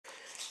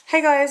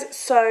Hey guys,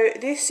 so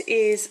this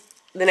is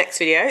the next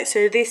video.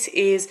 So this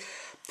is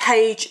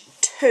page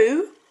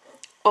 2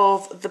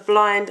 of the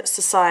Blind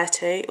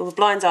Society, or the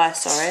Blind's Eye,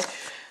 sorry.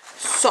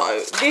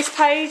 So this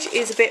page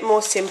is a bit more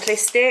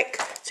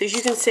simplistic. So as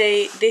you can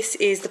see, this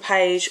is the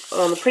page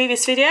on the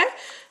previous video.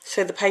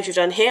 So the page we've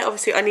done here.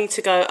 Obviously I need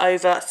to go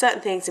over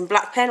certain things in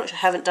black pen, which I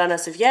haven't done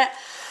as of yet.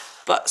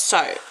 But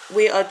so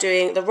we are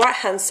doing the right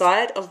hand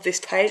side of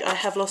this page. I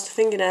have lost a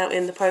fingernail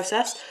in the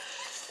process.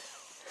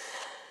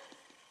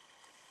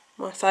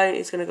 My phone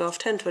is going to go off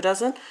 10 to a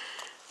dozen.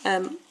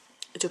 I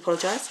do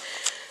apologise.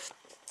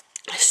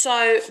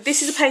 So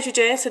this is the page we're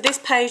doing. So this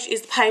page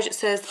is the page that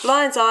says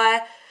Blind's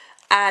Eye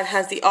and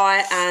has the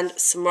eye and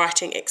some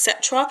writing,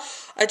 etc.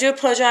 I do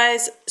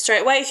apologise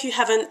straight away if you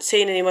haven't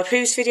seen any of my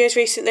previous videos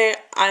recently.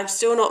 I'm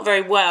still not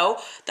very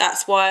well.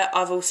 That's why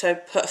I've also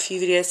put a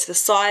few videos to the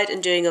side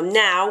and doing them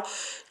now,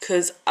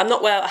 because I'm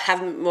not well, I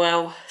haven't been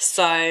well.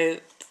 So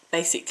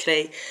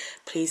basically,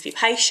 please be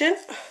patient.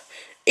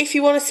 If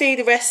you want to see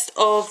the rest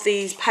of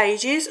these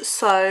pages,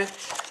 so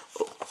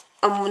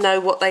know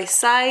what they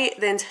say,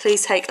 then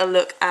please take a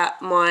look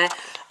at my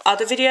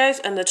other videos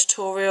and the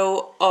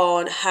tutorial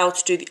on how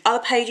to do the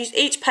other pages.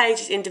 Each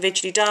page is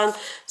individually done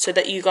so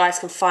that you guys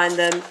can find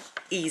them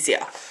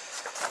easier.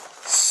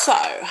 So,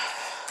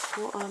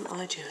 what am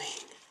I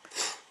doing?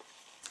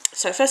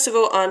 So first of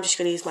all, I'm just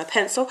going to use my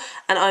pencil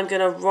and I'm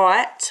going to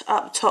write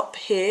up top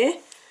here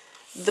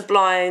the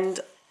blind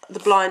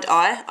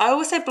eye. I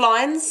always say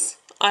blinds.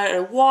 I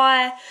don't know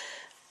why,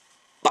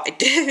 but I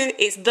do.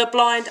 It's the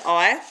blind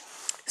eye.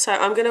 So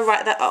I'm going to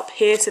write that up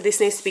here. So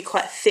this needs to be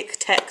quite thick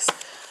text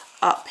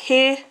up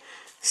here.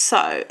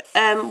 So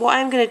what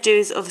I'm going to do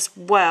is, as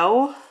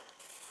well,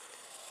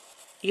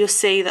 you'll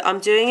see that I'm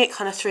doing it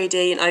kind of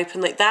 3D and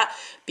open like that,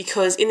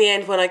 because in the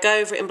end when I go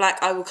over it in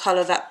black, I will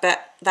colour that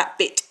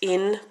bit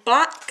in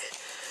black.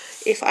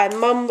 If I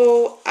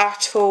mumble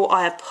at all,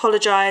 I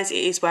apologise. It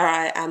is where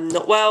I am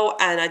not well,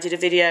 and I did a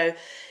video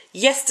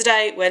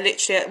yesterday where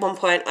literally at one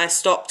point I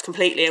stopped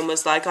completely and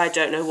was like, I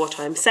don't know what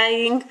I'm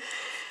saying.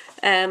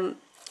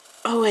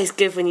 Always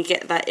good when you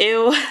get that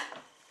ill.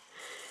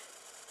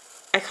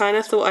 I kind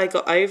of thought I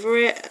got over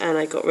it and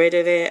I got rid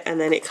of it,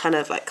 and then it kind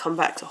of like come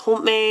back to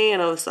haunt me,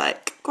 and I was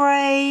like,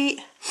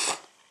 great,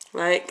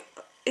 like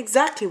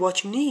exactly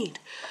what you need.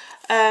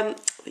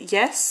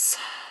 Yes.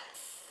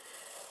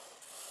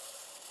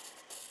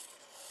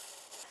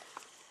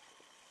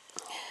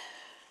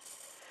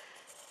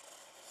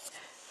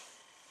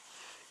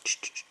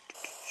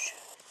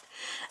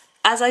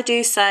 As I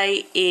do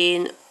say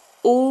in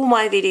all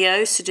my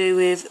videos to do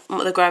with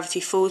the Gravity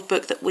Falls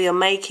book that we are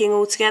making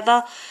all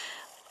together,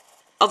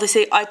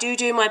 obviously I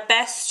do my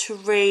best to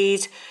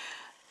read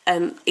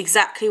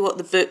exactly what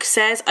the book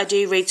says. I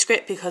do read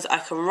script because I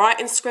can write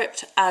in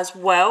script as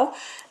well.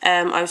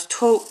 I was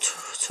taught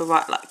to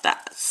write like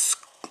that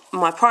at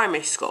my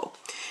primary school.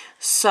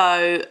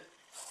 So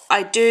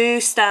I do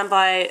stand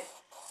by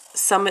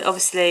some,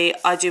 obviously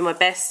I do my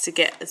best to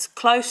get as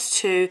close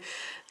to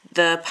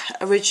the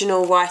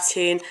original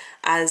writing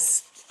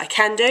as I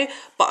can do,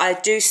 but I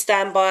do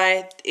stand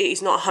by it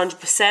is not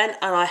 100%, and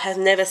I have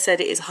never said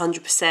it is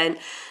 100%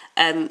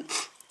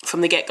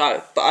 from the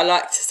get-go, but I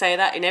like to say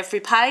that in every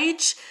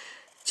page,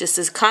 just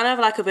as kind of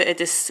like a bit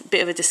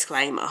of a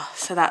disclaimer.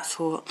 So that's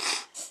what,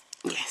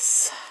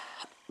 yes,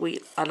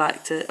 I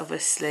like to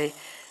obviously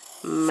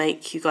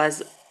make you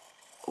guys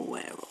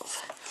aware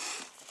of.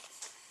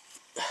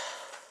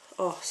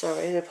 Oh,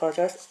 sorry, I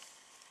apologise.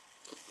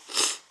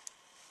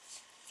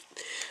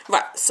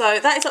 Right, so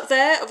that is up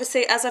there.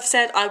 Obviously, as I've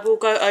said, I will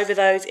go over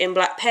those in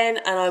black pen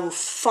and I will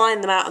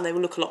find them out and they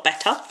will look a lot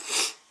better.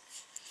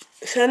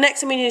 So the next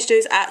thing we need to do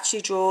is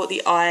actually draw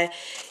the eye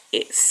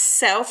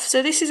itself.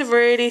 So this is a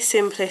really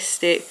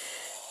simplistic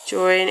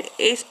drawing.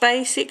 It's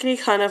basically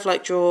kind of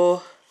like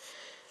draw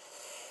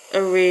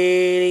a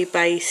really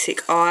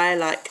basic eye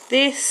like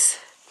this.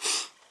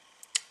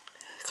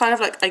 Kind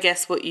of like, I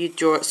guess, what you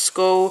draw at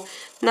school.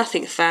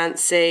 Nothing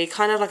fancy.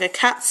 Kind of like a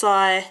cat's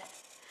eye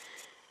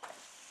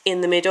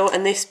in the middle,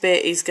 and this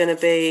bit is going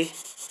to be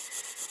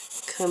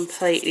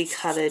completely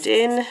coloured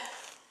in.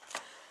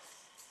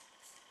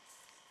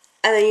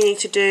 And then you need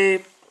to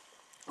do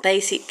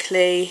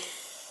basically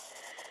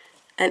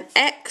an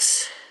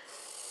X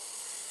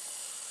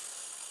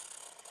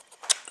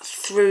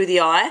through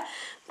the eye,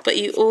 but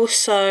you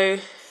also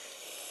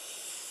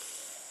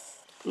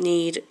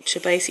need to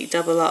basically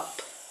double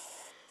up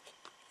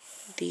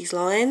these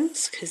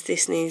lines, because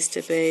this needs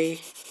to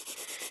be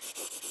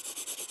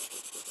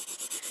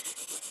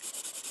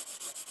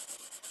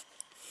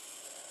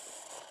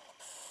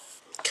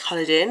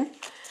coloured in.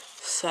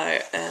 So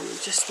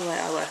just the way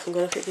I work, I'm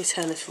going to quickly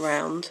turn this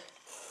round.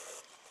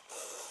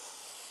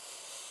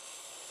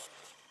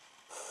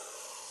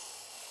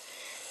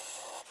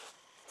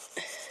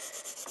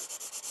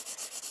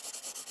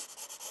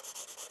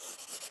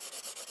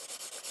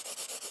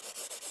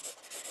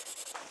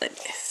 Like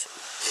this.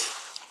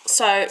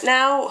 So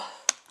now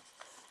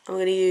I'm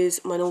going to use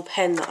my normal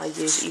pen that I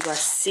use, that you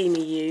guys see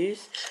me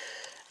use.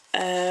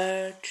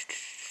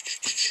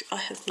 I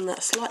have done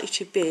that slightly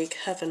too big,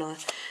 haven't I?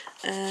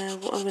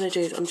 What I'm going to do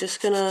is I'm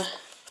just going to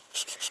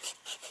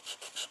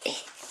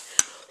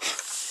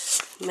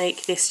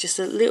make this just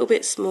a little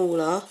bit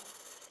smaller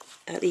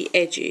at the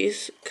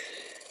edges.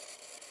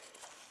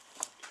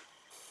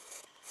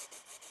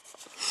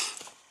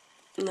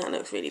 And that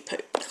looks really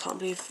poop. I can't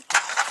believe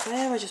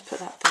where I just put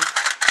that thing.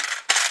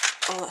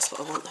 Oh, that's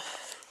what I want.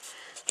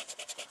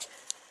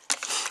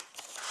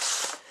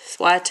 That's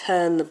why I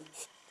turn the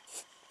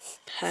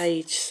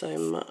page so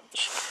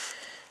much.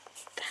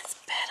 That's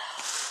better.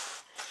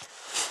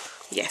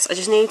 Yes, I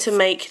just need to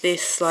make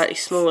this slightly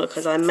smaller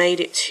because I made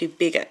it too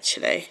big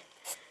actually.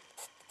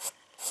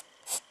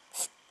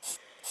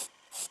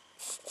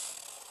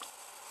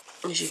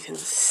 As you can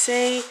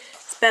see,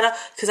 it's better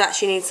because I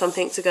actually need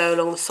something to go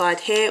along the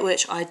side here,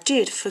 which I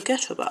did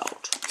forget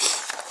about.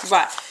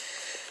 Right,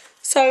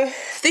 so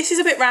this is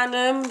a bit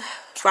random,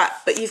 right,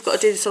 but you've got to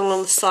do this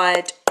along the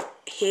side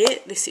here.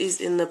 This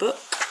is in the book,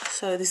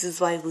 so this is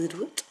why we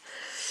do it.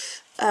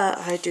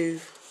 I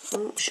do,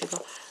 sugar,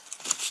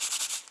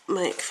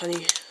 make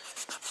funny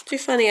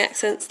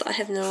accents that I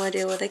have no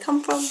idea where they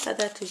come from, but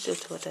that is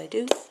just what I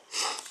do.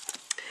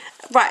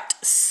 Right,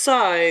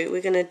 so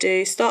we're going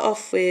to start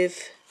off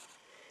with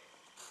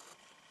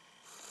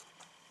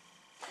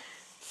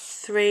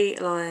 3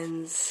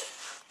 lines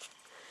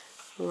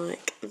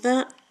like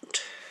that,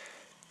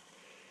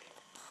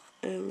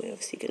 and we're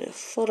obviously going to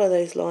follow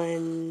those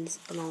lines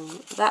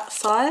along that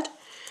side,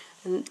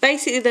 and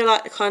basically they're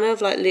like kind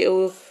of like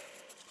little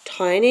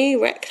tiny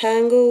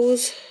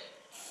rectangles.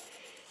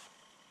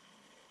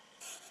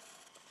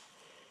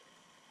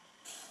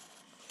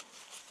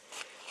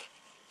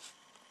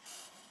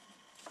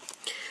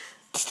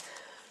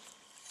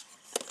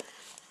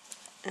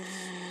 And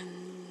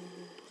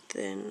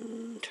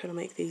then trying to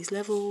make these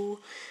level,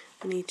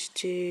 I need to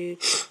do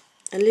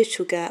a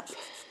little gap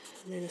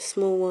and then a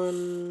small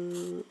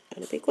one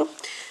and a big one.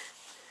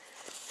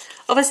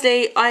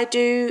 Obviously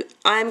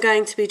I'm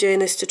going to be doing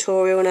this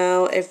tutorial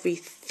now every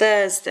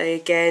Thursday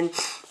again,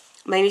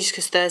 mainly just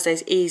because Thursday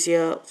is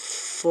easier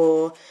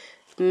for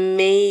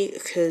me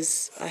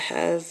because I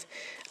have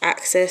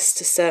access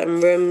to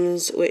certain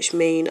rooms, which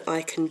mean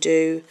I can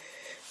do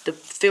the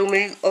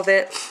filming of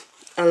it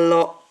a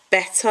lot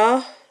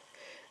better.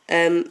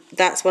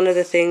 That's one of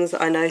the things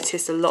that I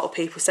noticed a lot of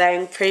people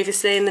saying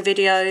previously in the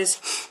videos,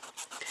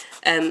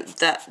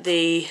 that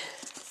the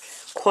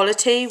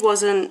quality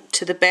wasn't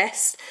to the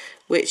best,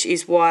 which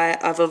is why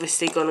I've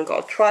obviously gone and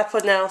got a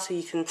tripod now, so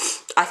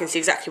I can see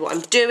exactly what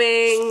I'm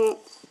doing.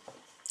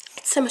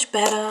 It's so much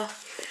better,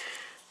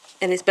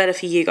 and it's better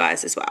for you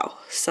guys as well.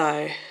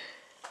 So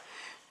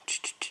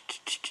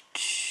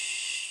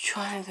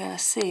trying to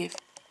see if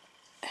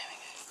I'm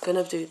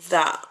gonna do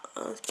that.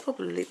 It's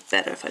probably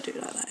better if I do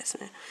it like that,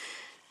 isn't it?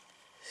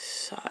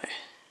 So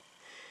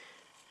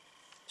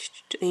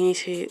you need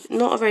to,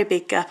 not a very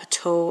big gap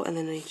at all, and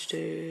then I need to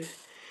do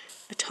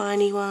a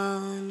tiny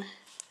one,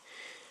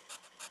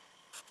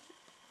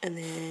 and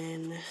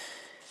then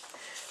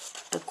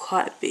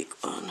quite a big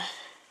one.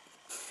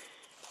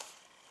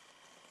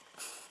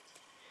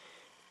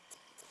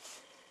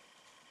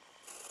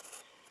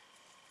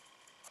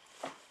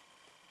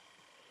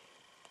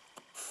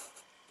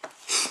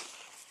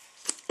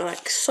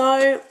 Like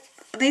so.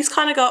 These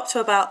kind of go up to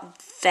about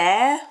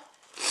there.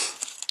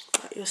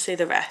 You'll see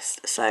the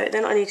rest. So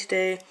then I need to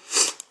do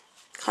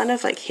kind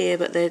of like here,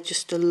 but they're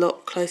just a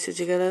lot closer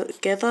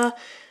together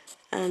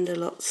and a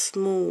lot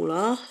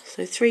smaller.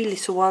 So 3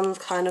 little ones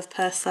kind of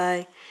per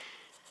se.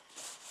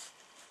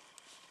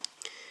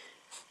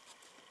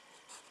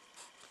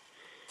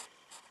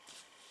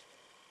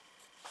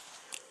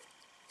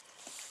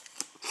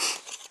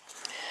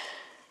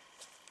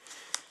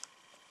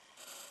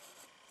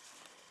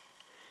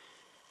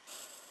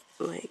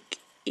 Like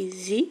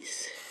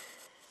these.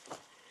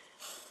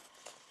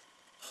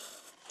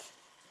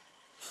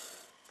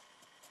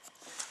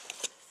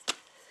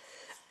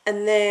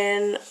 And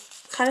then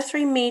kind of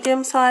 3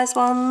 medium-sized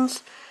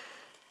ones.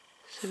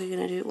 So we're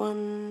going to do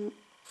one.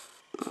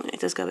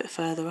 It does go a bit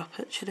further up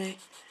actually.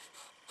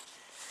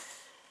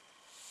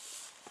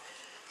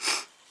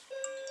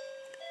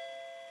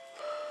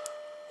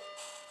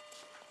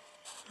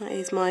 That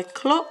is my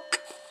clock.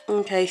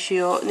 In case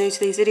you're new to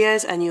these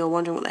videos and you're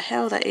wondering what the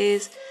hell that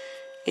is,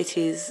 it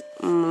is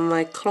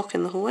my clock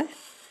in the hallway.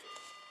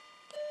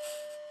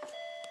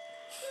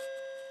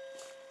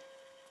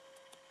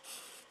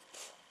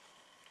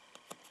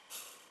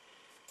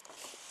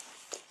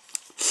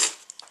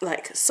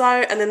 Like so,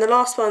 and then the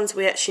last ones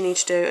we actually need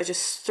to do are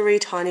just 3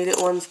 tiny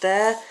little ones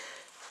there.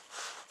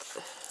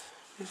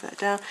 Move that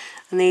down,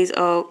 and these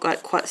are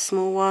like quite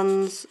small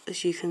ones,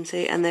 as you can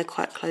see, and they're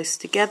quite close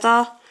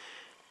together.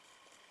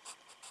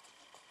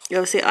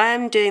 Obviously I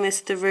am doing this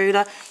with the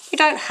ruler. You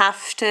don't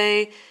have to,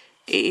 it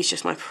is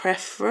just my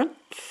preference.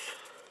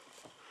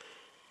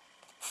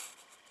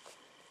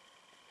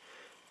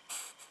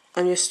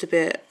 I'm just a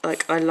bit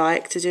like, I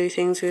like to do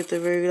things with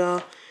the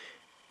ruler.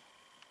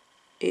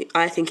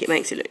 I think it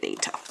makes it look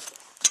neater.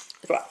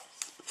 Right,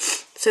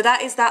 so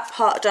that is that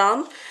part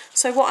done.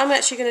 So what I'm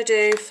actually going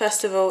to do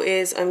first of all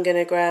is I'm going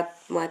to grab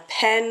my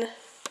pen,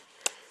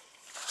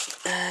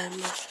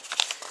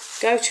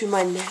 go to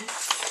my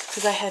notes,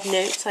 because I have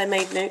notes, I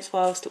made notes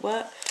while I was at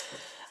work.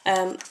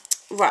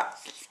 Right,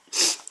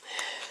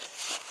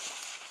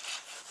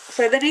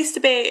 so there needs to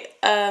be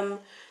 2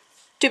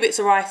 bits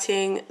of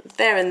writing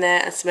there and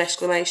there, and some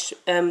exclamation,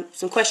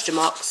 some question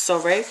marks,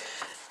 sorry,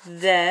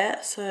 there.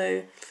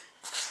 So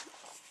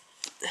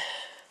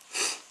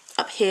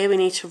up here we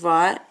need to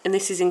write, and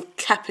this is in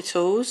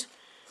capitals.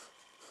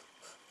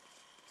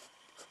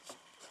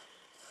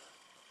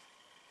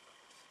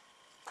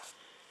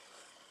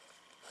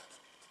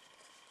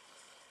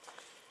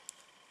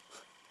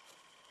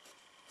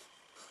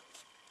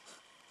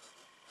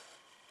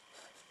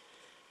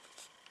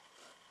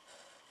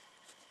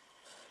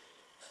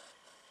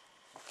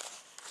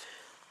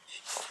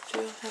 Do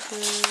I have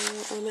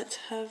a, I'm meant to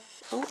have,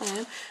 oh I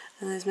am,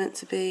 and there's meant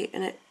to be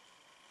a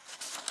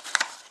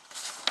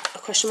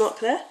question mark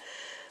there.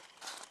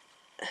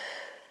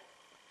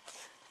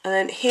 And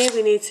then here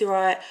we need to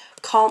write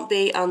can't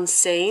be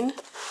unseen.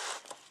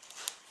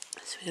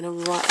 So we're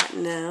going to write that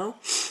now.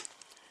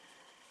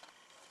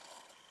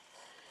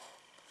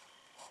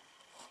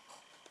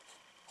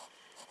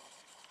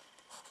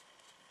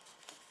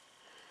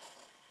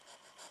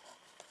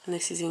 And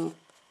this is in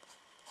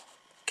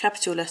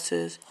capital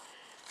letters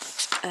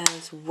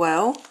as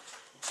well.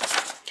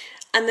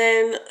 And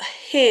then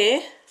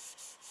here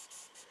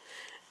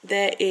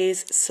there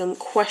is some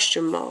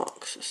question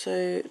marks.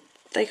 So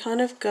they kind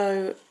of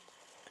go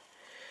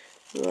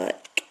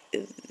like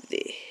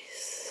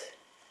this.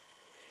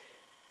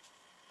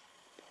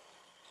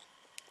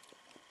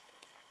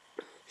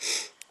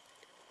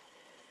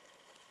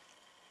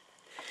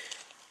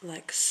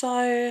 Like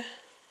so.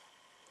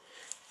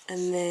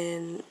 And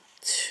then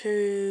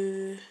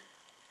 2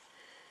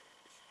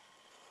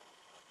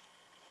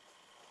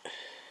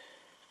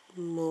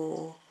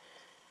 more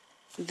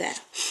there.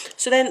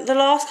 So then the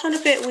last kind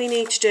of bit we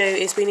need to do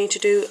is we need to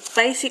do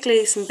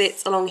basically some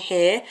bits along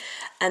here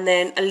and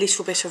then a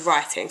little bit of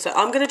writing. So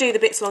I'm going to do the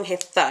bits along here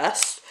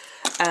first,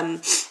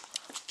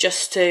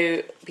 just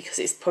to, because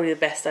it's probably the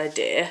best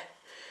idea.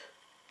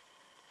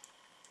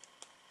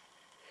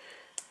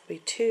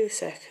 Be 2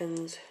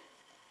 seconds.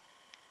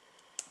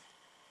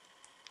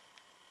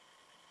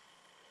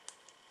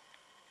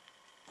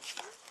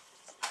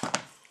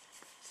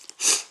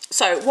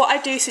 So what I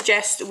do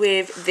suggest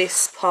with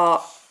this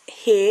part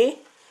here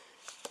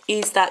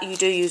is that you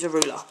do use a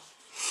ruler,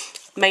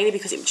 mainly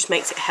because it just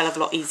makes it a hell of a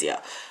lot easier.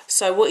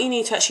 So what you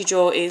need to actually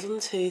draw is 1,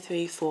 2,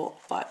 3, 4,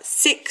 5,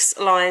 6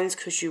 lines,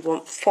 because you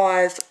want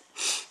 5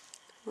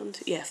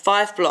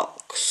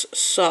 blocks.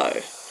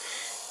 So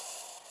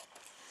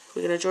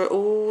we're going to draw it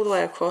all the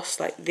way across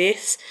like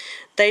this.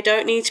 They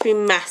don't need to be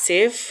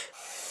massive.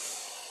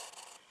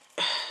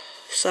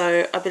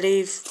 So I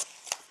believe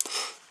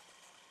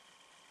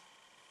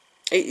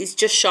it's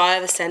just shy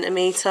of a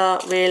centimetre,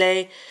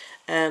 really.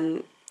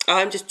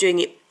 I'm just doing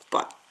it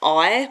by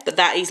eye, but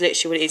that is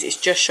literally what it is. It's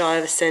just shy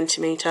of a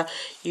centimetre.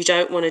 You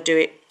don't want to do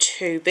it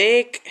too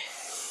big,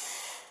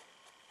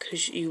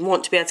 because you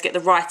want to be able to get the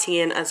writing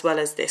in as well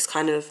as this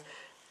kind of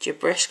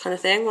gibberish kind of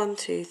thing. 1,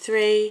 2,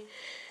 3.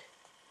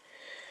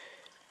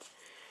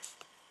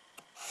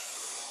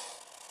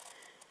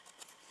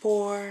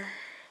 4,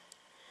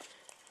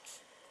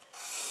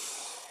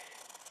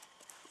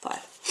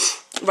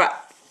 5. Right.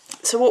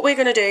 So what we're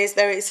going to do is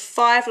there is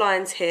 5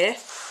 lines here,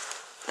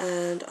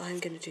 and I'm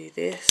going to do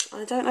this.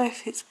 I don't know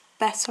if it's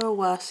better or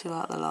worse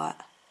without the light.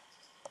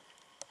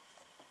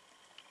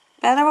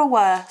 Better or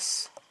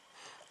worse?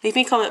 Leave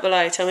me a comment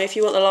below. Tell me if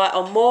you want the light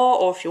on more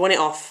or if you want it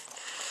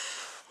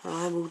off.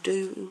 I will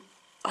do.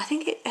 I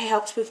think it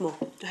helps with more.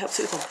 It helps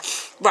with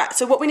more. Right.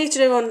 So what we need to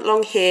do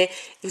along here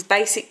is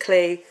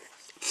basically,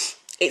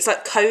 it's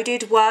like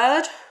coded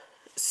word.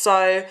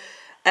 So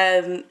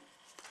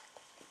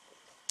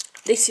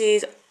this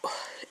is.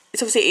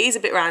 It's obviously, it is a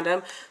bit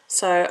random,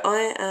 so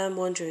I am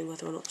wondering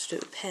whether or not to do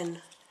it with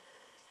pen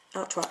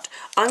outright.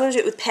 I'm going to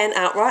do it with pen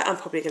outright. I'm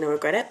probably going to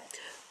regret it,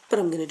 but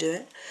I'm going to do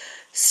it.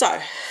 So,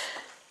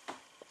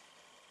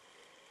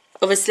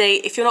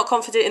 obviously, if you're not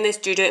confident in this,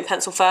 do it in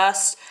pencil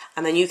first,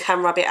 and then you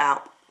can rub it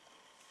out.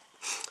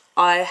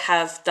 I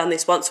have done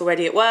this once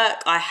already at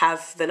work. I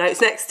have the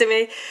notes next to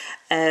me.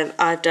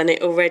 I've done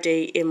it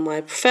already in my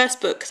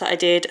first book that I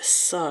did,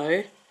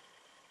 so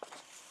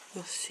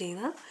you'll see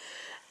that.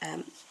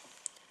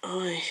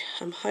 I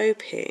am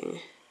hoping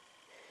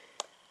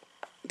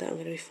that I'm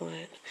going to be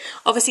fine.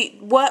 Obviously,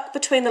 work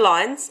between the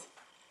lines.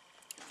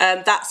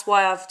 That's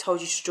why I've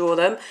told you to draw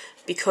them,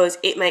 because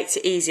it makes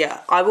it easier.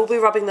 I will be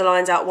rubbing the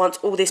lines out once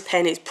all this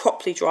pen is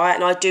properly dry,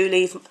 and I do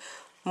leave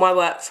my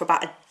work for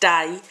about a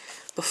day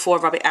before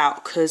I rub it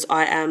out, because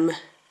I'd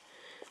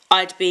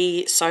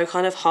be so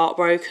kind of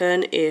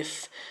heartbroken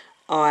if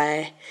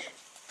I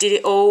did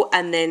it all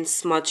and then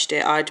smudged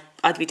it.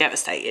 I'd be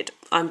devastated.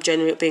 I'm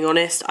genuinely being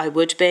honest, I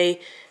would be.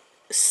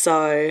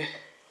 So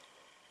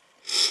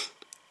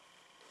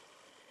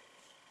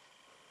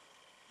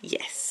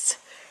yes.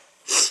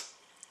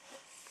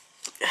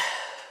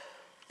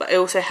 but it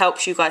also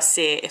helps you guys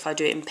see it if I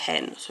do it in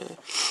pen. So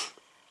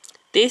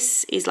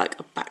this is like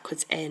a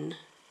backwards N.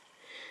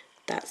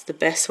 That's the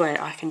best way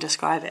I can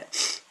describe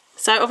it.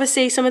 So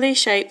obviously some of these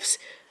shapes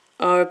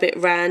are a bit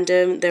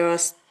random. There are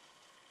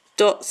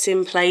dots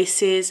in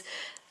places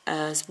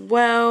as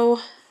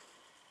well.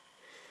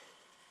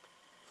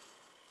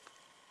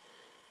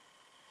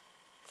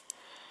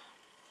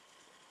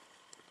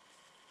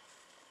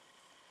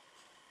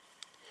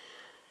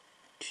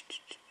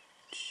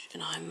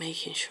 And I'm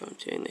making sure I'm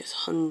doing this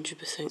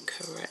 100%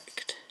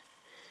 correct.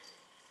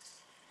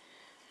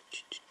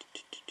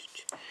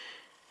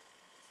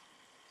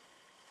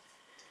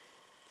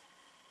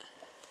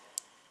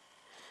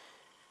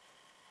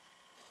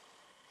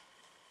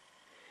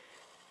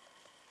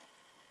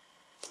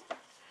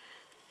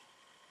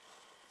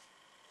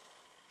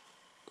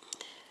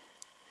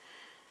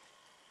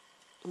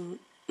 No,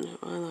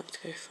 I like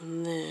to go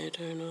from there,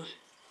 don't I?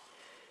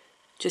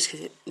 Just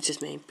because it's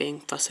just me being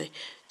fussy.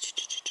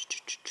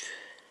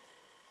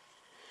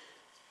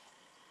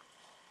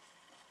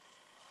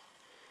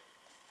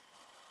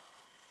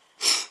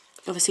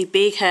 Obviously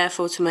be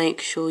careful to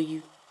make sure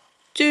you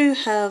do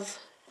have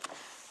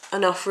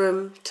enough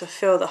room to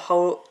fill the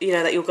whole, you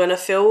know, that you're going to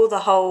fill the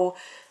whole,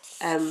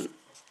 you're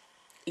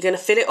going to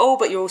fill it all,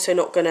 but you're also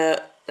not going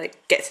to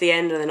like get to the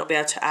end and then not be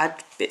able to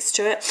add bits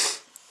to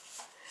it.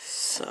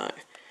 So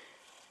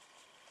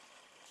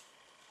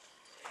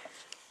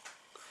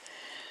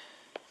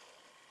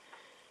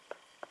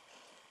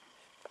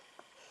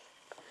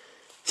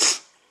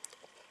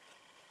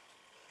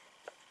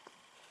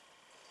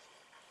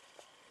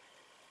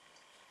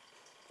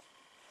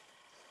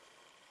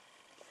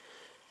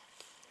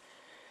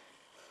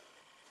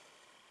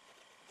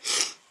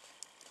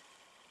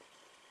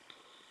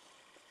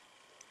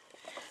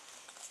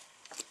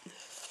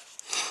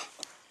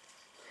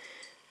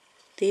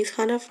these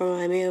kind of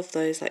remind me of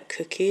those like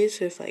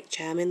cookies with like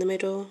jam in the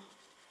middle,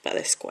 but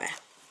they're square.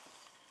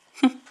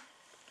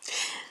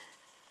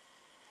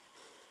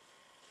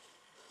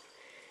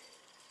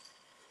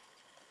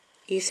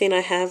 You've seen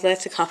I have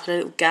left a couple of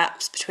little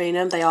gaps between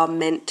them. They are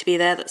meant to be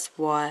there, that's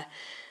why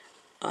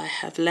I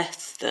have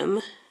left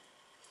them.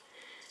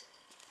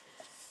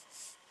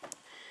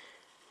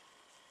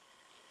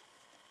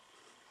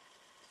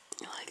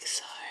 Like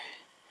so.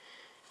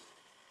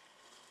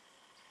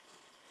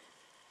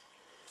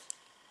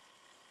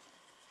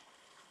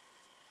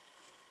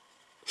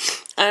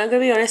 I'm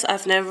going to be honest,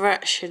 I've never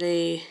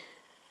actually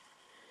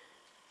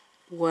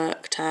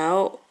worked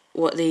out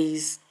what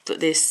this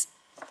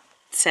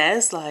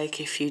says,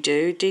 like if you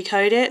do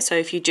decode it. So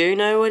if you do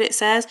know what it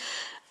says,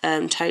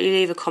 totally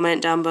leave a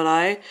comment down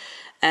below.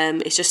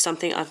 It's just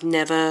something I've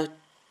never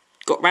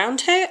got round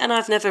to, and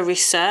I've never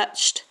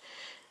researched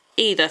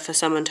either for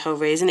some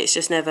untold reason. It's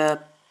just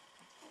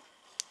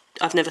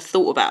I've never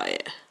thought about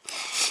it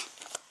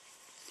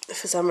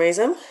for some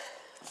reason.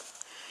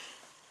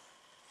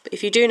 But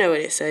if you do know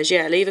what it says,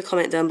 yeah, leave a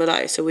comment down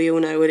below so we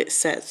all know what it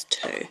says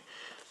too.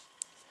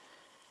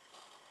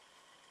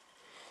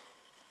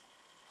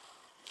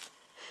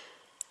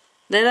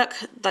 They look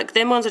like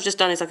them ones I've just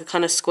done is like a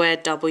kind of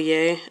squared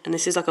W, and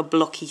this is like a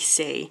blocky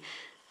C.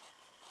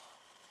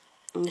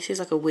 And this is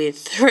like a weird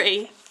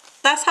 3.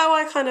 That's how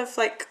I kind of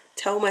like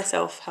tell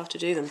myself how to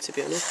do them, to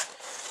be honest.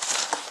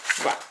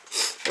 Right,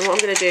 and what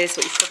I'm going to do is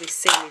what you've probably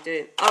seen me do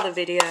in other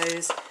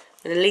videos.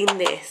 I'm going to lean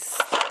this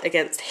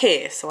against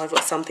here, so I've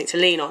got something to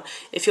lean on.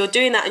 If you're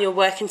doing that and you're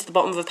working to the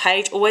bottom of a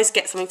page, always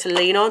get something to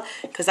lean on,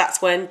 because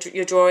that's when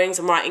your drawings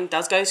and writing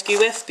does go skew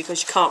with,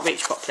 because you can't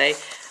reach properly.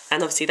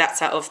 And obviously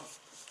that's out of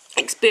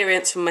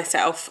experience from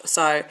myself,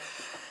 so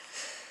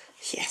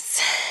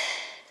yes.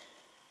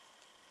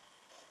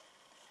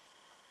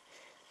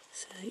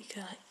 So you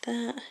go like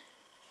that,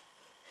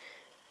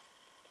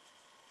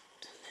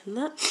 and then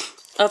that.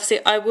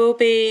 Obviously I will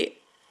be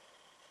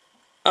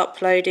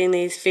uploading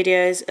these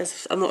videos,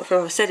 as I'm not sure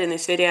if I said in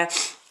this video,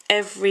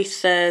 every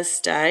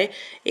Thursday.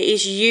 It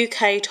is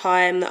UK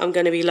time that I'm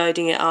going to be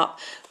loading it up,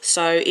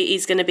 so it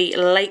is going to be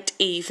late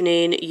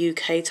evening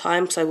UK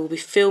time, so we'll be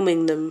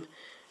filming them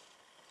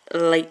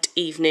late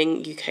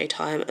evening UK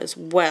time as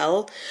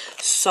well.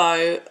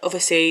 So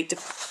obviously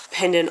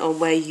depending on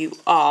where you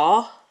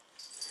are,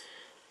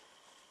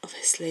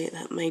 obviously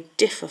that may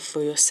differ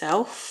for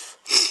yourself.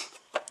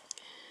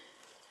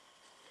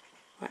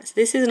 Right, so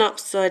this is an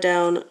upside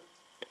down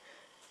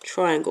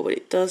triangle, but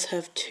it does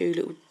have 2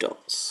 little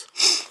dots,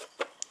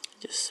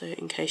 just so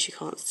in case you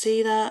can't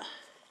see that.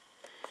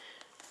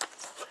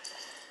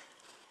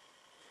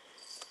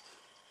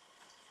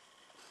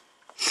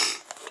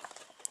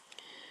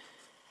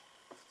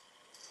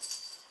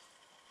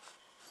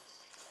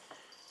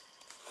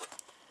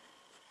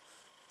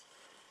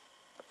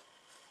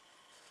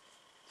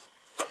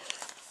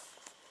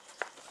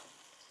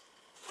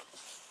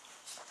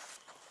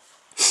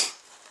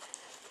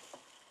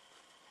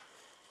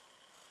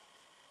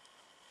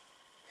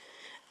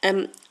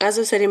 As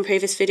I've said in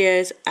previous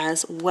videos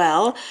as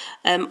well,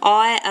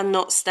 I am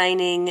not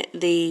staining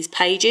these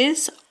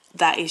pages.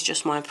 That is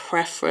just my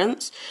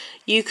preference.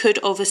 You could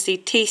obviously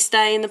tea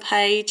stain the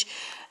page,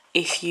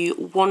 if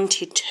you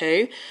wanted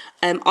to.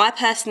 I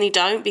personally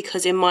don't,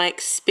 because in my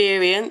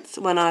experience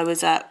when I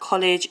was at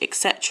college,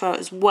 etc.,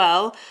 as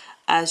well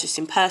as just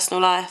in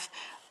personal life,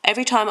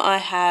 every time I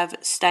have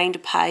stained a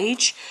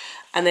page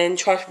and then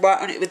try to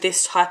write on it with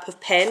this type of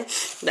pen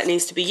that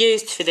needs to be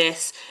used for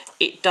this,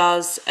 it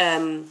does,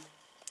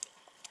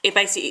 it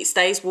basically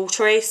stays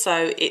watery,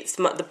 so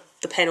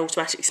the pen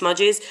automatically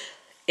smudges,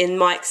 in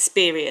my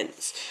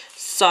experience.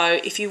 So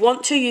if you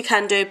want to, you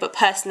can do, but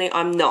personally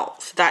I'm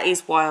not. So that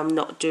is why I'm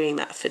not doing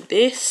that for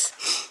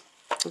this.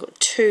 I've got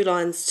 2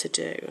 lines to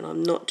do and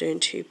I'm not doing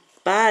too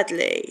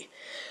badly.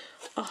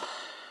 Oh.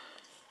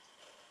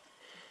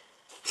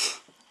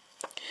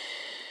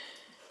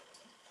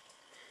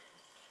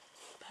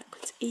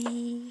 Backwards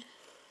E.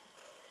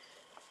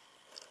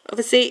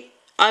 Obviously,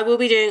 I will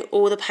be doing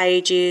all the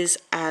pages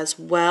as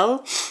well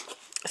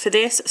for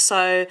this.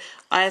 So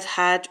I've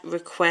had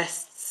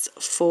requests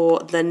for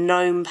the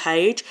gnome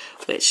page,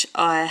 which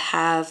I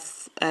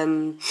have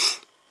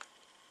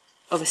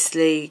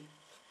obviously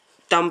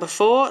done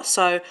before.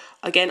 So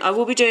again, I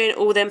will be doing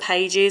all them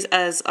pages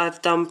as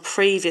I've done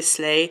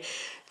previously.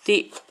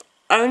 The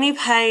only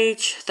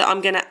page that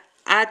I'm going to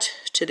add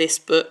to this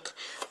book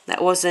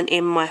that wasn't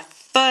in my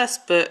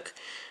first book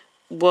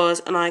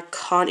was, and I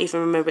can't even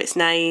remember its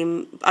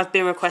name, I've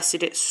been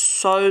requested it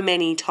so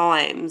many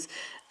times,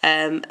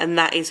 and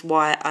that is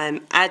why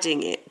I'm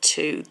adding it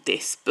to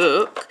this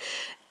book,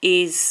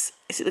 is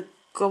it the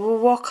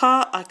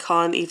Gobblewalker? I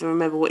can't even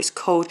remember what it's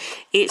called.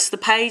 It's the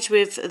page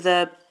with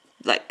the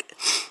like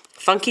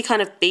funky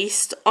kind of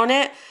beast on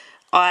it.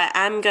 I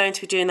am going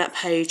to be doing that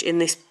page in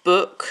this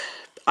book.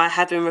 I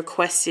have been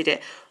requested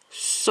it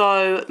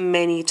so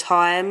many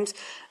times,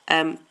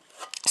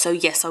 so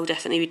yes, I'll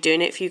definitely be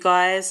doing it for you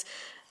guys.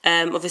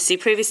 Obviously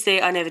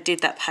previously I never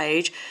did that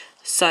page,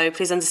 so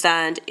please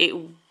understand it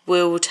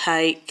will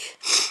take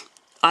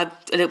a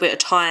little bit of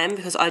time,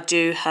 because I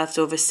do have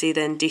to obviously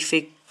then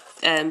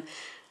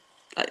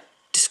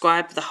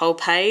describe the whole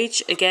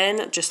page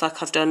again, just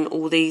like I've done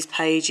all these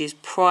pages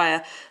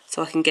prior,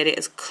 so I can get it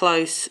as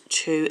close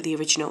to the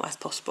original as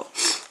possible.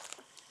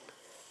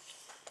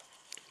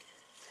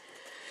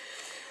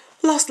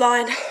 Last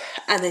line,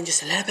 and then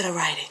just a little bit of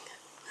writing.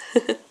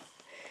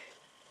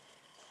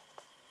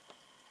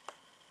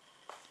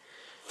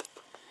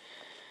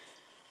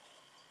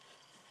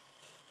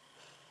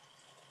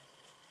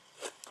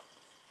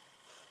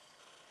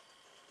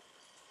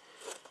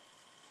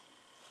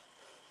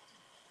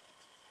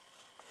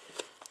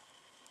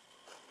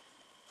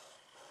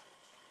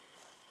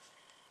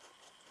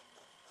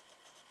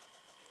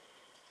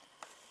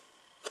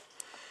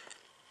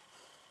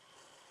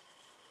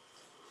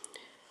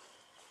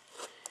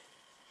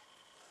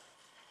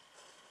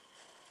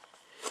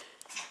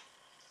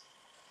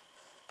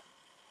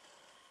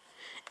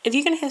 If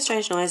you can hear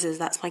strange noises,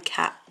 that's my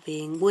cat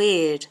being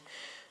weird,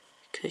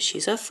 because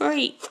she's a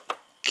freak.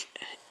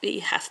 But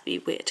you have to be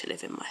weird to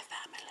live in my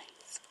family.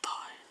 It's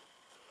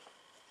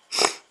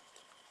fine.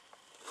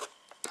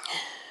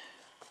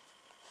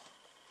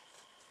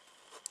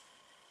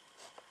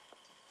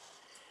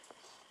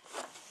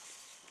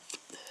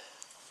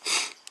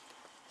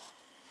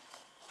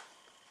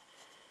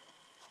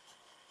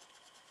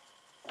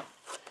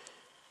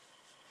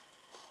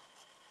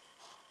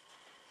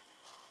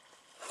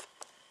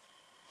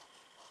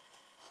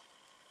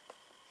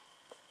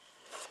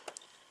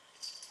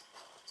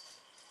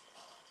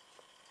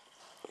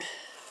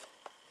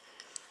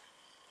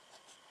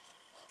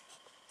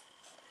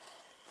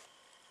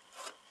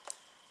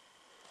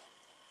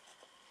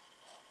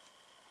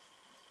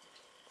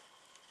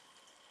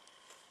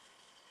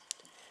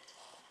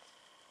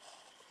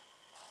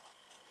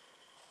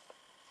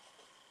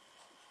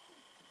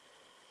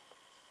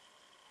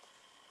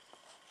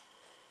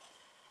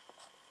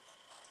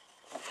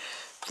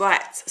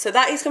 Right, so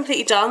that is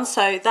completely done.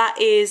 So that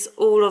is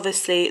all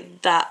obviously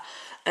that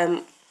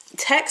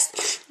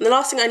text. And the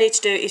last thing I need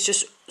to do is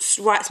just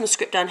write some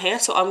script down here.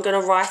 So I'm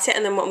going to write it,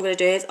 and then what I'm going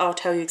to do is I'll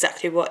tell you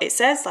exactly what it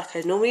says like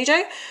I normally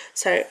do.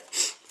 So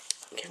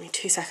give me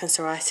 2 seconds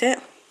to write it.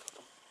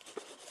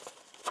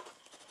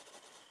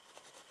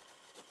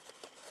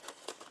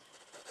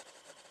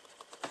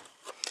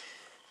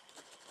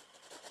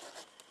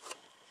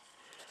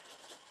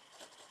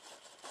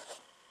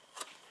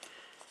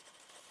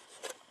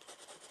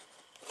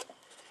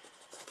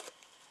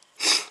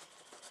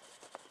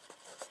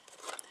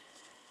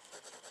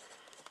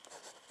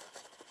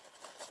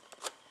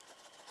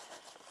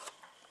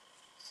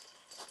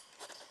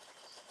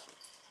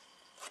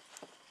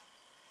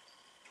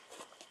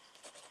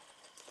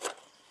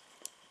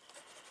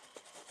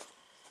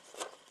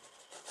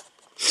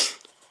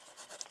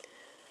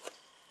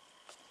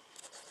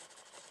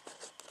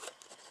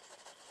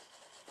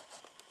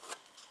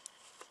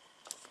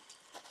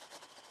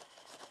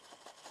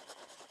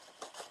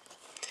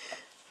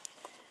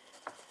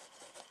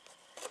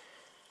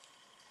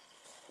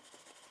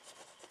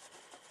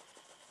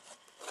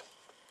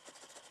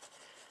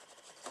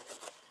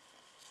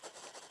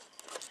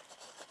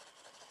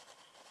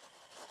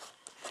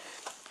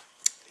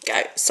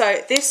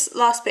 So this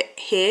last bit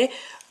here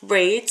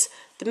reads,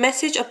 the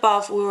message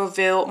above will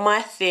reveal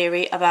my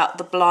theory about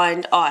the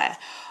blind eye.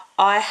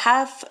 I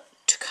have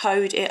to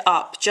code it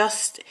up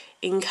just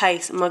in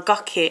case my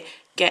gucket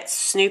gets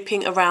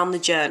snooping around the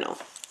journal.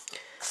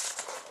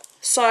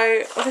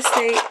 So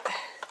obviously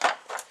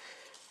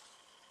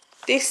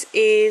this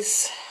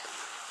is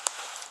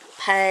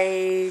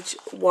page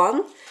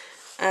 1,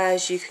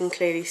 as you can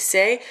clearly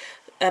see.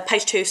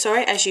 Page 2,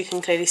 sorry, as you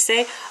can clearly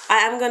see. I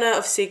am going to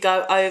obviously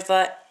go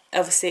over,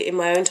 obviously in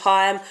my own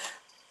time,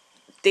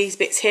 these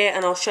bits here,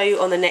 and I'll show you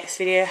on the next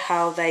video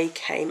how they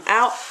came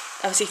out.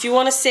 Obviously, if you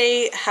want to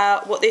see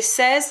what this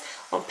says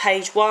on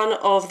page 1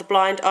 of the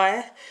Blind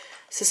Eye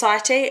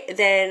Society,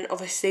 then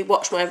obviously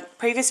watch my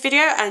previous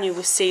video and you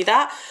will see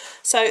that.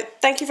 So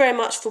thank you very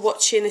much for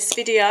watching this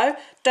video.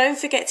 Don't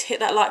forget to hit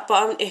that like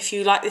button if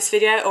you like this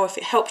video or if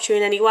it helped you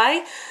in any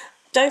way.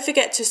 Don't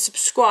forget to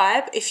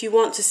subscribe if you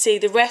want to see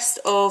the rest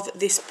of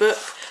this book.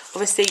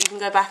 Obviously you can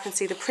go back and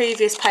see the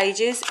previous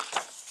pages,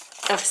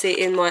 obviously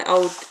in my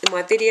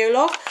video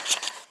log.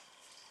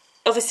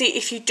 Obviously,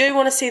 if you do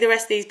want to see the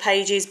rest of these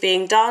pages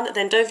being done,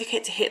 then don't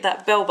forget to hit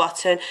that bell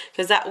button,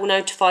 because that will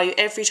notify you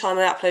every time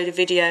I upload a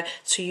video,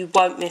 so you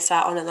won't miss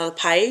out on another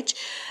page.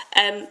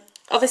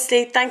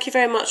 Obviously, thank you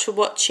very much for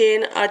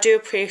watching. I do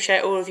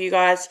appreciate all of you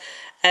guys.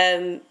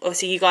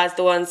 Obviously, you guys are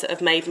the ones that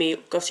have made me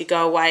obviously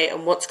go away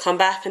and want to come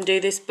back and do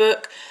this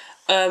book.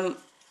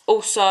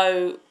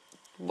 Also,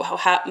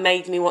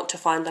 made me want to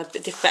find a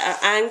bit better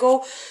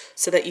angle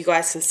so that you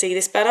guys can see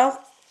this better.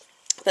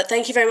 But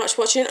thank you very much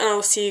for watching, and I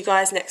will see you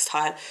guys next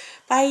time.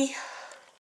 Bye.